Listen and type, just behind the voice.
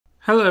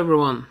Hello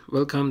everyone,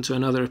 welcome to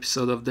another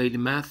episode of Daily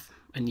Math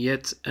and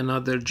yet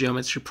another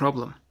geometry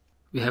problem.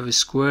 We have a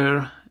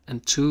square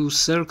and two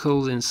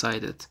circles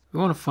inside it. We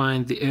want to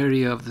find the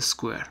area of the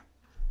square.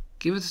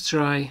 Give it a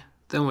try,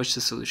 then watch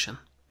the solution.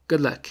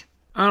 Good luck.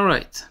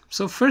 Alright,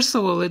 so first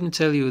of all let me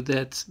tell you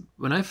that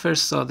when I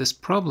first saw this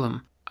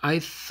problem, I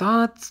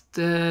thought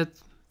that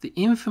the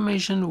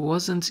information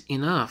wasn't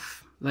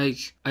enough.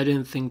 Like, I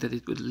didn't think that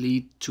it would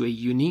lead to a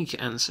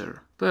unique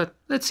answer, but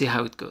let's see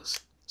how it goes.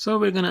 So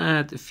we're gonna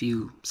add a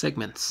few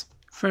segments.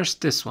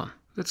 First this one.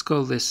 Let's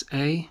call this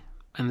A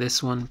and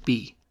this one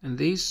B. And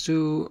these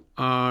two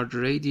are the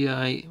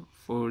radii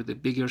for the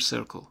bigger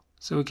circle.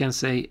 So we can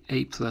say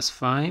A plus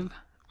 5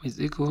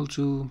 is equal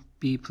to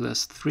B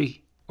plus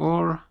 3.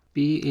 Or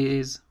B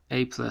is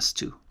A plus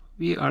 2.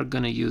 We are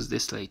gonna use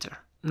this later.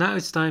 Now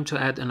it's time to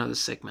add another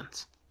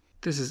segment.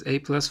 This is A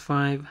plus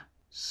 5.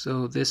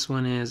 So this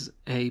one is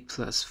A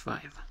plus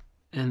 5.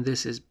 And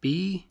this is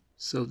B.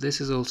 So this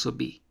is also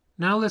B.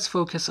 Now let's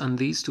focus on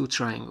these two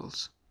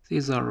triangles.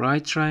 These are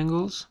right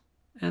triangles,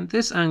 and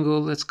this angle,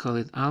 let's call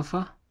it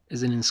alpha,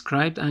 is an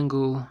inscribed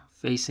angle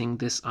facing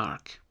this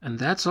arc. And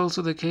that's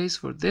also the case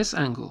for this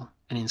angle,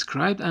 an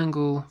inscribed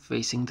angle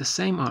facing the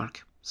same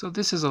arc. So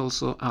this is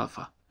also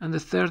alpha. And the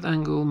third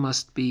angle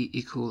must be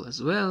equal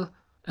as well,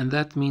 and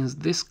that means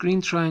this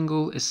green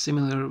triangle is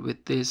similar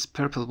with this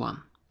purple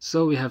one.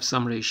 So we have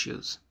some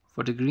ratios.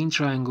 For the green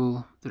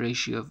triangle, the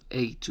ratio of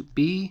A to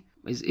B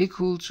is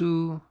equal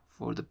to,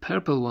 for the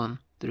purple one,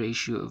 the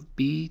ratio of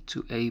B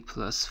to A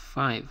plus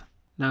 5.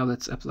 Now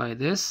let's apply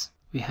this.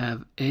 We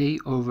have A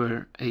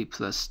over A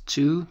plus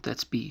 2,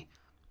 that's B,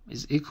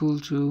 is equal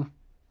to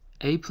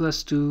A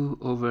plus 2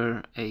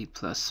 over A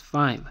plus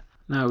 5.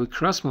 Now we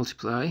cross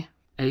multiply.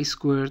 A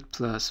squared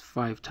plus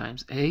 5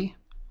 times A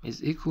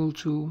is equal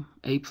to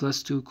A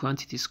plus 2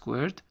 quantity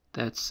squared.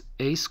 That's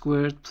A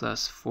squared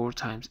plus 4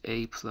 times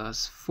A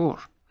plus 4.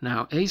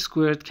 Now A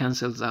squared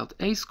cancels out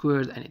A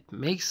squared and it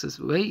makes it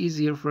way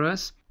easier for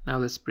us. Now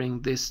let's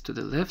bring this to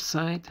the left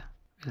side.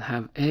 We'll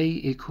have A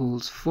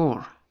equals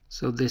 4.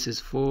 So this is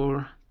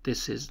 4,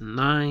 this is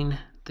 9,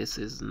 this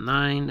is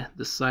 9.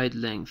 The side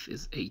length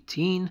is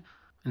 18.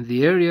 And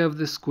the area of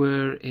the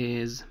square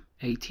is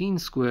 18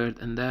 squared,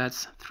 and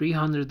that's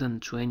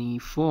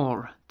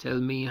 324.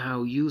 Tell me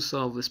how you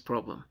solve this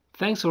problem.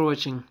 Thanks for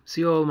watching.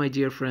 See you all my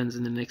dear friends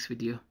in the next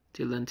video.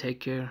 Till then,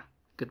 take care.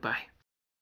 Goodbye.